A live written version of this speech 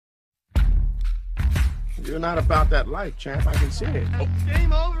You're not about that life, champ. I can see it. Oh.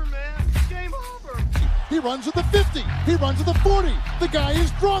 Game over, man. Game over. He runs at the 50. He runs at the 40. The guy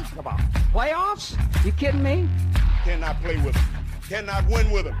is drunk. Come on. Playoffs? You kidding me? Cannot play with him. Cannot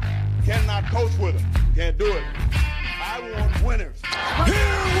win with him. Cannot coach with him. Can't do it. I want winners.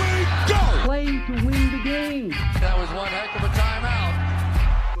 Here we go. Play to win the game. That was one heck of a timeout.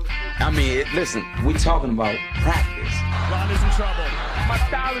 I mean, listen, we talking about practice. Ron is in trouble. My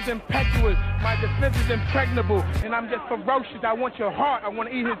style is impetuous, my defense is impregnable, and I'm just ferocious. I want your heart, I want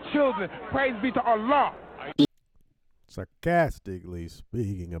to eat his children. Praise be to Allah. Sarcastically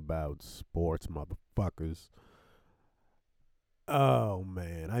speaking about sports, motherfuckers. Oh,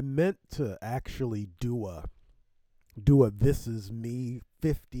 man. I meant to actually do a This Is Me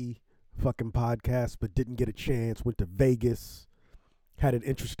 50 fucking podcast, but didn't get a chance. Went to Vegas. Had an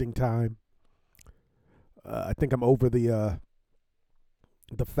interesting time. I think I'm over the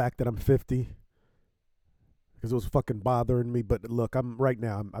fact that I'm 50 because it was fucking bothering me. But look, I've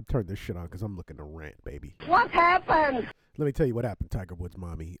turned this shit on because I'm looking to rant, baby. What happened? Let me tell you what happened. Tiger Woods'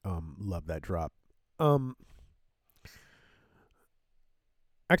 mommy, love that drop.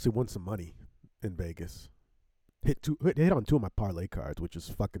 Actually won some money in Vegas. Hit on 2 of my parlay cards, which is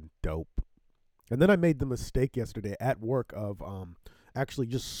fucking dope. And then I made the mistake yesterday at work of actually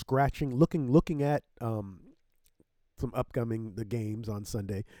just scratching, looking at some upcoming the games on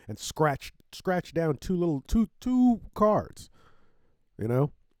Sunday and scratch down two cards. You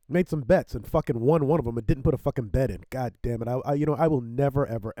know, made some bets and fucking won one of them and didn't put a fucking bet in. God damn it! I will never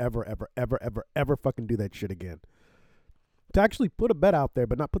ever fucking do that shit again. To actually put a bet out there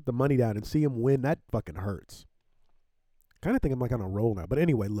but not put the money down and see him win, that fucking hurts. Kind of think I'm like on a roll now. But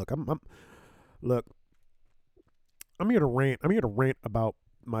anyway, look, I'm here to rant. I'm here to rant about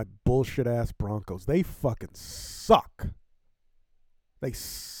my bullshit ass Broncos. They fucking suck. They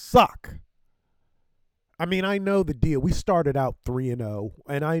suck. I mean, I know the deal. We started out 3-0,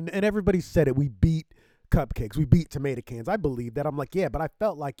 and everybody said it. We beat cupcakes. We beat tomato cans. I believe that. I'm like, yeah, but I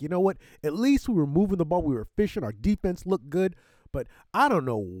felt like, you know what? At least we were moving the ball. We were efficient. Our defense looked good. But I don't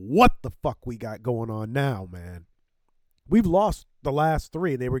know what the fuck we got going on now, man. We've lost the last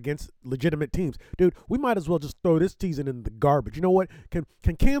 3. They were against legitimate teams. Dude, we might as well just throw this season in the garbage. You know what? Can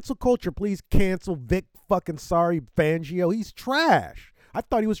cancel culture please cancel Vic fucking sorry Fangio? He's trash. I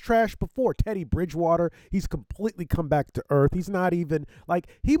thought he was trash before. Teddy Bridgewater, he's completely come back to earth. He's not even, like,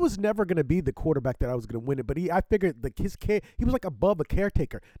 he was never going to be the quarterback that I was going to win it, but I figured he was like above a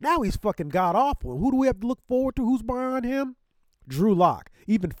caretaker. Now he's fucking god-awful. Who do we have to look forward to? Who's behind him? Drew Lock.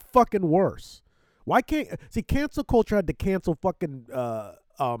 Even fucking worse. Why can't, cancel culture had to cancel fucking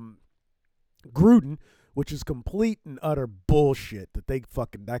Gruden, which is complete and utter bullshit that they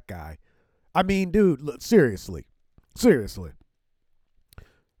fucking, that guy. I mean, dude, look, seriously.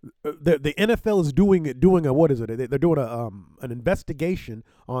 The NFL is doing a what is it? They're doing an investigation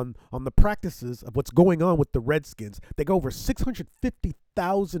on the practices of what's going on with the Redskins. They go over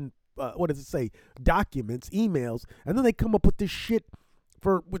 650,000 documents, emails, and then they come up with this shit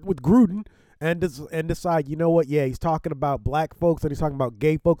with Gruden and decide, you know what? Yeah, he's talking about black folks and he's talking about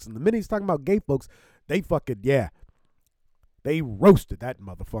gay folks, and the minute he's talking about gay folks, they fucking they roasted that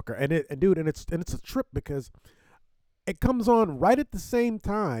motherfucker. And it's a trip because it comes on right at the same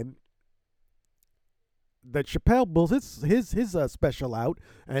time that Chappelle bulls his special out,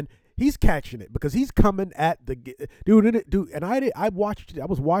 and he's catching it because he's coming at the dude. And I watched it. I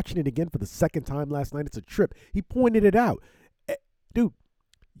was watching it again for the second time last night. It's a trip. He pointed it out, dude.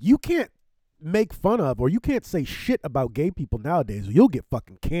 You can't make fun of or you can't say shit about gay people nowadays, or you'll get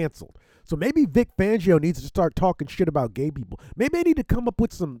fucking canceled. So maybe Vic Fangio needs to start talking shit about gay people. Maybe I need to come up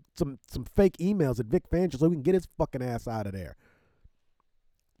with some fake emails at Vic Fangio so we can get his fucking ass out of there.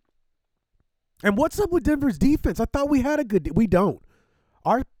 And what's up with Denver's defense? I thought we had a good. We don't.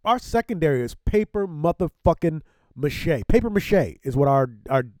 Our secondary is paper motherfucking mache. Paper mache is what our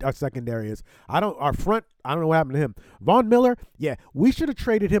secondary is. Our front, I don't know what happened to him. Von Miller, yeah, we should have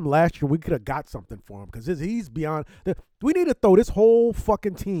traded him last year. We could have got something for him because he's beyond. We need to throw this whole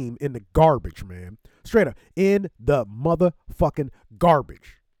fucking team in the garbage, man. Straight up in the motherfucking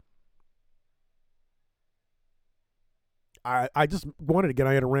garbage. I just wanted to get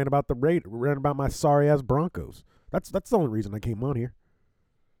on here to rant about rant about my sorry ass Broncos. That's the only reason I came on here.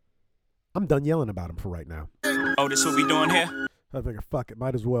 I'm done yelling about them for right now. Oh, this what we doing here? I figure, fuck it,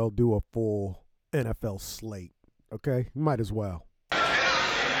 might as well do a full NFL slate. Okay, might as well.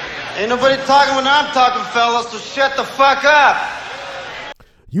 Ain't nobody talking when I'm talking, fellas. So shut the fuck up.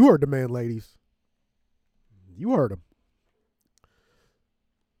 You heard the man, ladies. You heard him.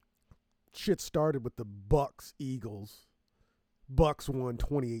 Shit started with the Bucks Eagles. Bucks won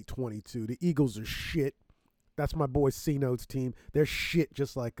 28-22. The Eagles are shit. That's my boy C-Note's team. They're shit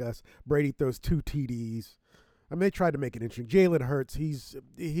just like us. Brady throws 2 TDs. I mean, they tried to make it interesting. Jalen Hurts, he's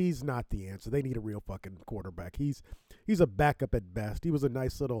not the answer. They need a real fucking quarterback. He's a backup at best. He was a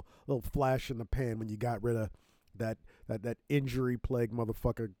nice little flash in the pan when you got rid of that injury plagued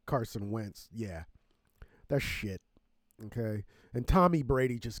motherfucker Carson Wentz. Yeah, that's shit. Okay, and Tommy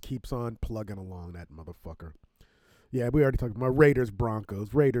Brady just keeps on plugging along, that motherfucker. Yeah, we already talked about Raiders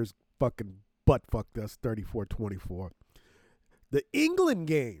Broncos. Raiders fucking butt fucked us 34-24. The England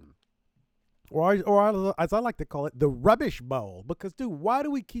game. Or as I like to call it, the Rubbish Bowl. Because, dude, why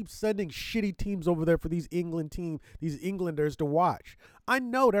do we keep sending shitty teams over there for these Englanders to watch? I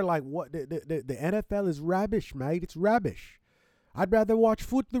know they're like, what? The NFL is rubbish, mate. It's rubbish. I'd rather watch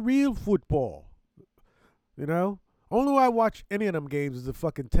the real football. You know? Only way I watch any of them games is the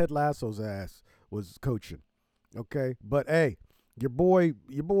fucking Ted Lasso's ass was coaching. Okay? But, hey, your boy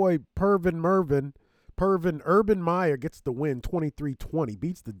Urban Meyer gets the win 23-20,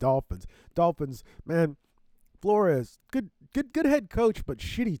 beats the Dolphins. Dolphins, man, Flores, good head coach, but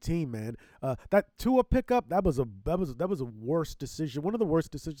shitty team, man. That Tua pickup, that was a worst decision. One of the worst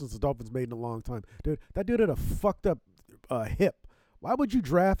decisions the Dolphins made in a long time. Dude, that dude had a fucked up hip. Why would you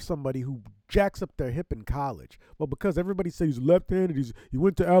draft somebody who jacks up their hip in college? Well, because everybody says he's left-handed. He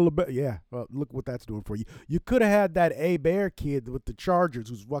went to Alabama. Yeah, well, look what that's doing for you. You could have had that Bear kid with the Chargers,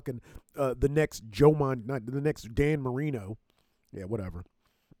 who's fucking the next the next Dan Marino. Yeah, whatever.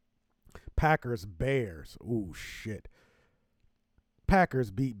 Packers, Bears. Ooh, shit. Packers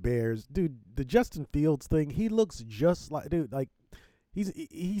beat Bears. Dude, the Justin Fields thing, he looks just like, dude, like,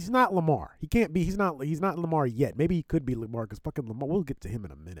 He's not Lamar. He can't be. He's not Lamar yet. Maybe he could be Lamar because fucking Lamar. We'll get to him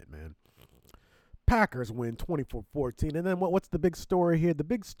in a minute, man. Packers win 24-14. And then what's the big story here? The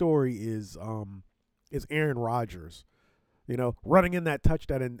big story is Aaron Rodgers, you know, running in that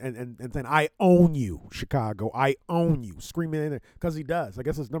touchdown and saying, "I own you, Chicago. I own you," screaming in there because he does. I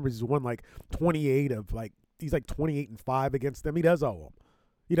guess his numbers, he's won like 28 of like, he's like 28-5 against them. He does own them.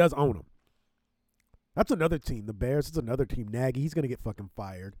 He does own them. That's another team. The Bears is another team. Nagy, he's going to get fucking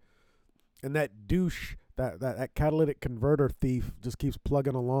fired. And that douche, that catalytic converter thief just keeps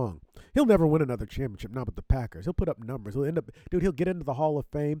plugging along. He'll never win another championship, not with the Packers. He'll put up numbers. He'll get into the Hall of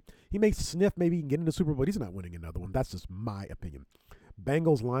Fame. He may sniff, maybe he can get into the Super Bowl. He's not winning another one. That's just my opinion.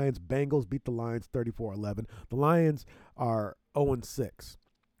 Bengals, Lions. Bengals beat the Lions 34-11. The Lions are 0-6.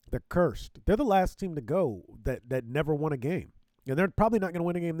 They're cursed. They're the last team to go that never won a game. And they're probably not going to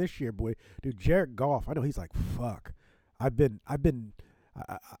win a game this year, boy. Dude, Jared Goff, I know he's like, fuck. I've been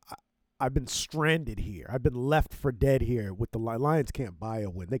stranded here. I've been left for dead here with the Lions. Can't buy a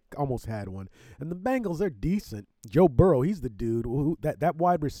win. They almost had one. And the Bengals, they're decent. Joe Burrow, he's the dude. That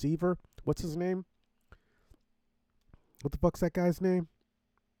wide receiver, what's his name? What the fuck's that guy's name?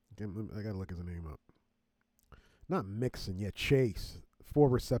 I got to look his name up. Not Mixon, yeah, Chase. 4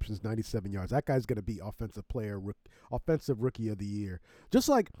 receptions, 97 yards. That guy's going to be offensive rookie of the year. Just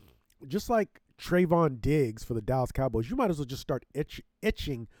like Trayvon Diggs for the Dallas Cowboys, you might as well just start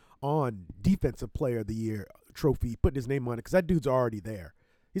itching on defensive player of the year trophy, putting his name on it, because that dude's already there.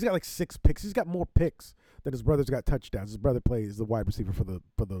 He's got like 6 picks. He's got more picks than his brother's got touchdowns. His brother plays the wide receiver for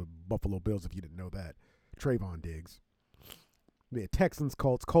the Buffalo Bills, if you didn't know that. Trayvon Diggs. Yeah, Texans,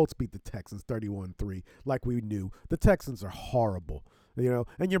 Colts. Colts beat the Texans 31-3, like we knew. The Texans are horrible. You know,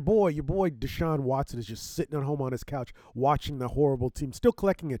 and your boy Deshaun Watson is just sitting at home on his couch watching the horrible team, still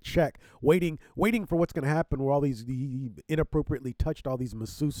collecting a check, waiting for what's going to happen where he inappropriately touched all these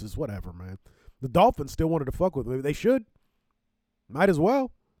masseuses, whatever, man. The Dolphins still wanted to fuck with him. They should. Might as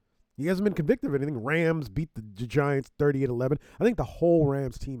well. He hasn't been convicted of anything. Rams beat the Giants 38-11. I think the whole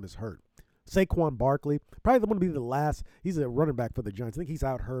Rams team is hurt. Saquon Barkley, probably going to be the last. He's a running back for the Giants. I think he's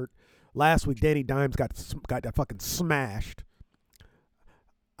out hurt. Last week, Danny Dimes got fucking smashed.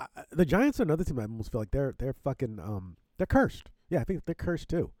 The Giants are another team I almost feel like they're fucking they're cursed. Yeah, I think they're cursed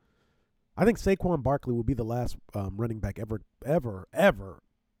too. I think Saquon Barkley will be the last running back ever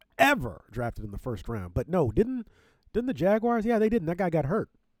drafted in the first round. But no, didn't the Jaguars? Yeah, they didn't. That guy got hurt.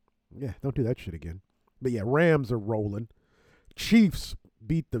 Yeah, don't do that shit again. But yeah, Rams are rolling. Chiefs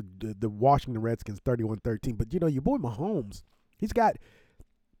beat the Washington Redskins 31-13. But you know, your boy Mahomes,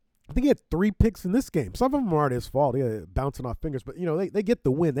 I think he had 3 picks in this game. Some of them aren't his fault. They're bouncing off fingers, but you know they get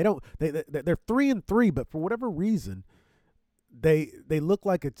the win. They're 3-3, but for whatever reason, they look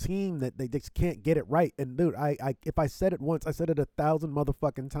like a team that they just can't get it right. And dude, if I said it once, I said it 1,000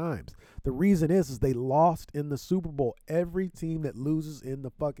 motherfucking times. The reason is they lost in the Super Bowl. Every team that loses in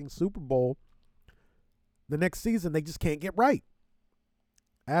the fucking Super Bowl, the next season they just can't get right.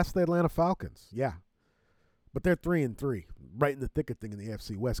 Ask the Atlanta Falcons. Yeah. But they're 3-3, right in the thick of thing in the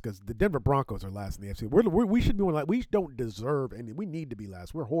AFC West, because the Denver Broncos are last in the AFC. We should be one. We don't deserve any. We need to be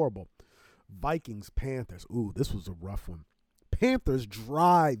last. We're horrible. Vikings, Panthers. Ooh, this was a rough one. Panthers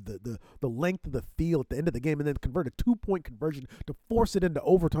drive the length of the field at the end of the game and then convert a 2-point conversion to force it into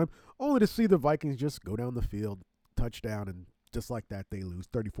overtime, only to see the Vikings just go down the field, touchdown, and just like that, they lose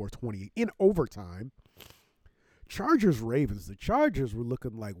 34-28 in overtime. Chargers, Ravens. The Chargers were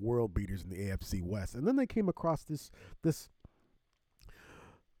looking like world beaters in the AFC West, and then they came across this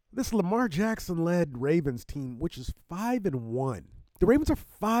Lamar Jackson-led Ravens team, which is 5-1. The Ravens are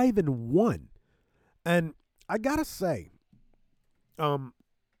 5-1, and I gotta say, I'm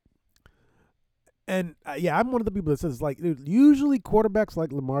one of the people that says, like, dude, usually quarterbacks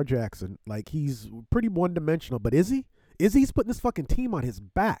like Lamar Jackson, like, he's pretty one-dimensional, but is he? He's putting this fucking team on his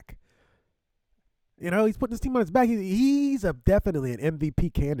back. You know, he's putting his team on his back. He's definitely an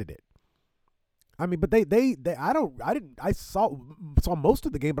MVP candidate. I mean, but I saw most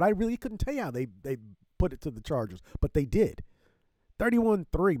of the game, but I really couldn't tell you how they put it to the Chargers, but they did.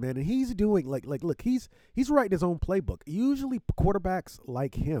 31-3, man, and he's doing look, he's writing his own playbook. Usually quarterbacks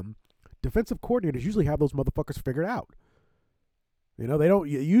like him, defensive coordinators usually have those motherfuckers figured out. You know, they don't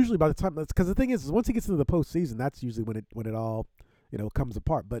usually by the time, because the thing is once he gets into the postseason, that's usually when it all, you know, comes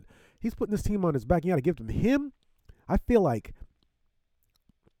apart. But he's putting this team on his back. You got to give him. I feel like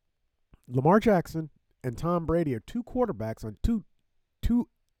Lamar Jackson and Tom Brady are two quarterbacks on two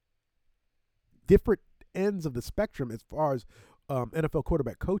different ends of the spectrum as far as NFL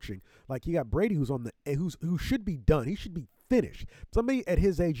quarterback coaching. Like, you got Brady who should be done. He should be finished. Somebody at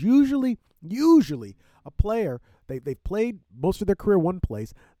his age, usually a player, they've played most of their career one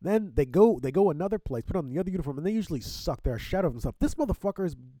place, then they go another place, put on the other uniform, and they usually suck. They're a shadow of themselves. This motherfucker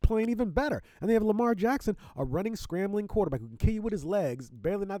is playing even better. And they have Lamar Jackson, a running, scrambling quarterback who can kill you with his legs,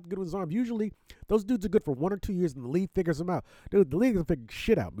 barely not good with his arm. Usually, those dudes are good for 1 or 2 years, and the league figures them out. Dude, the league doesn't figure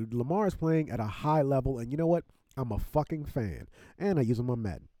shit out. Dude, Lamar is playing at a high level, and you know what? I'm a fucking fan, and I use him on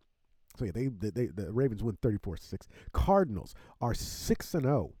Madden. So yeah, the Ravens win 34-6. Cardinals are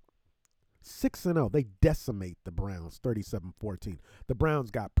 6-0. 6-0. They decimate the Browns 37-14. The Browns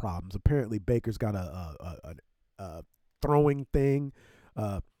got problems. Apparently Baker's got a throwing thing.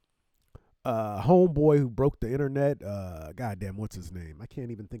 Homeboy who broke the internet. Goddamn, what's his name? I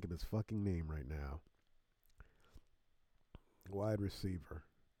can't even think of his fucking name right now. Wide receiver.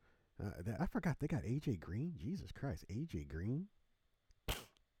 I forgot they got A.J. Green. Jesus Christ, A.J. Green?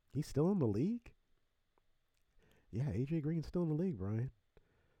 He's still in the league? Yeah, A.J. Green's still in the league, Brian.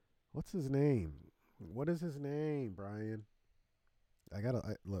 What's his name? What is his name, Brian?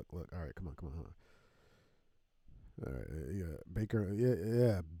 Look. All right, come on. All right, yeah, Baker,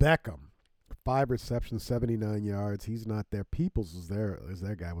 yeah, Beckham. 5 receptions, 79 yards. He's not there. Peoples is their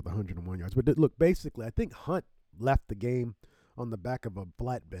guy with 101 yards. But look, basically, I think Hunt left the game on the back of a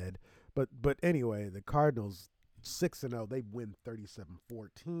flatbed. But anyway, the Cardinals 6-0. They win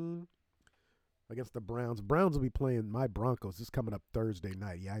 37-14 against the Browns. Browns will be playing my Broncos. This is coming up Thursday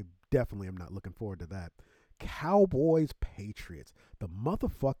night. Yeah, I definitely am not looking forward to that. Cowboys, Patriots. The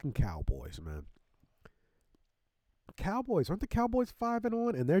motherfucking Cowboys, man. Cowboys. Aren't the Cowboys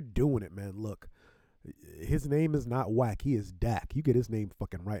 5-1? And they're doing it, man. Look, his name is not Whack. He is Dak. You get his name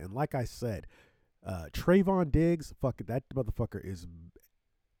fucking right. And like I said, Trayvon Diggs, fucking that motherfucker is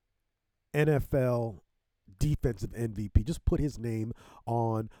NFL defensive MVP. Just put his name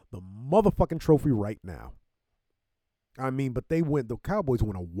on the motherfucking trophy right now. I mean, but the Cowboys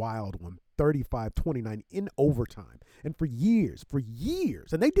win a wild one, 35-29 in overtime. And for years,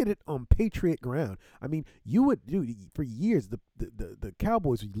 and they did it on Patriot ground. I mean, for years, the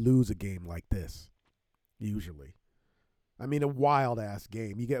Cowboys would lose a game like this, usually. I mean, a wild ass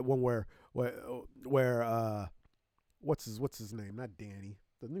game. You get one where what's his name? Not Danny.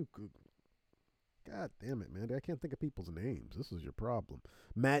 The new, God damn it, man. I can't think of people's names. This is your problem.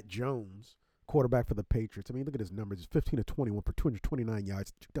 Matt Jones, quarterback for the Patriots. I mean, look at his numbers. He's 15-21 for 229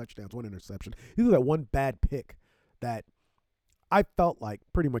 yards, 2 touchdowns, 1 interception. He threw that one bad pick that I felt like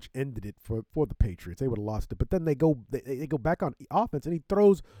pretty much ended it for the Patriots. They would have lost it. But then they go back on offense, and he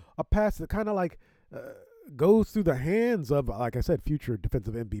throws a pass that kind of like goes through the hands of, like I said, future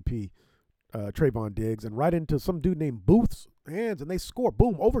defensive MVP Trayvon Diggs, and right into some dude named Booth's hands, and they score,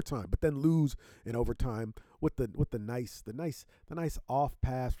 boom, overtime, but then lose in overtime with the nice off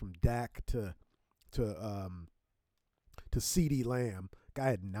pass from Dak to CeeDee Lamb.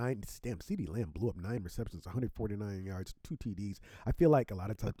 Guy had 9. Damn, CeeDee Lamb blew up 9 receptions, 149 yards, 2 TDs. I feel like a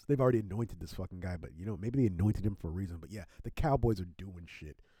lot of times they've already anointed this fucking guy, but maybe they anointed him for a reason. But yeah, the Cowboys are doing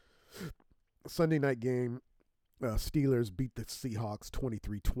shit. Sunday night game. Steelers beat the Seahawks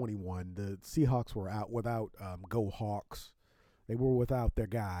 23-21. The Seahawks were out without Go Hawks. They were without their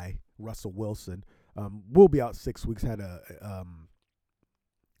guy, Russell Wilson. Will be out 6 weeks. Had a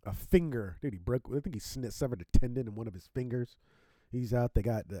finger. Did he break? I think he severed a tendon in one of his fingers. He's out. They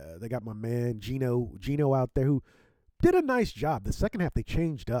got my man Gino out there who did a nice job. The second half they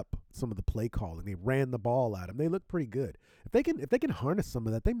changed up some of the play calling. They ran the ball at him. They look pretty good. If they can harness some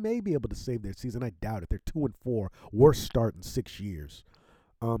of that, they may be able to save their season. I doubt it. They're 2-4, worst start in 6 years.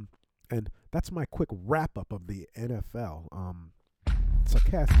 And that's my quick wrap up of the NFL.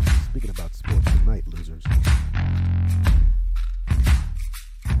 Sarcastic speaking about sports tonight, losers.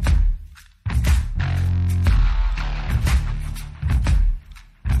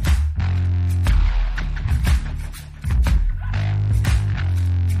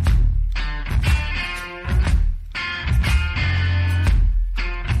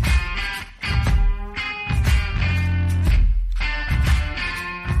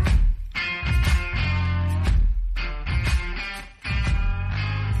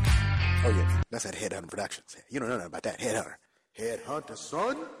 Oh, yeah, that's at Headhunter Productions. You don't know nothing about that. Headhunter,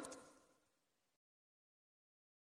 son.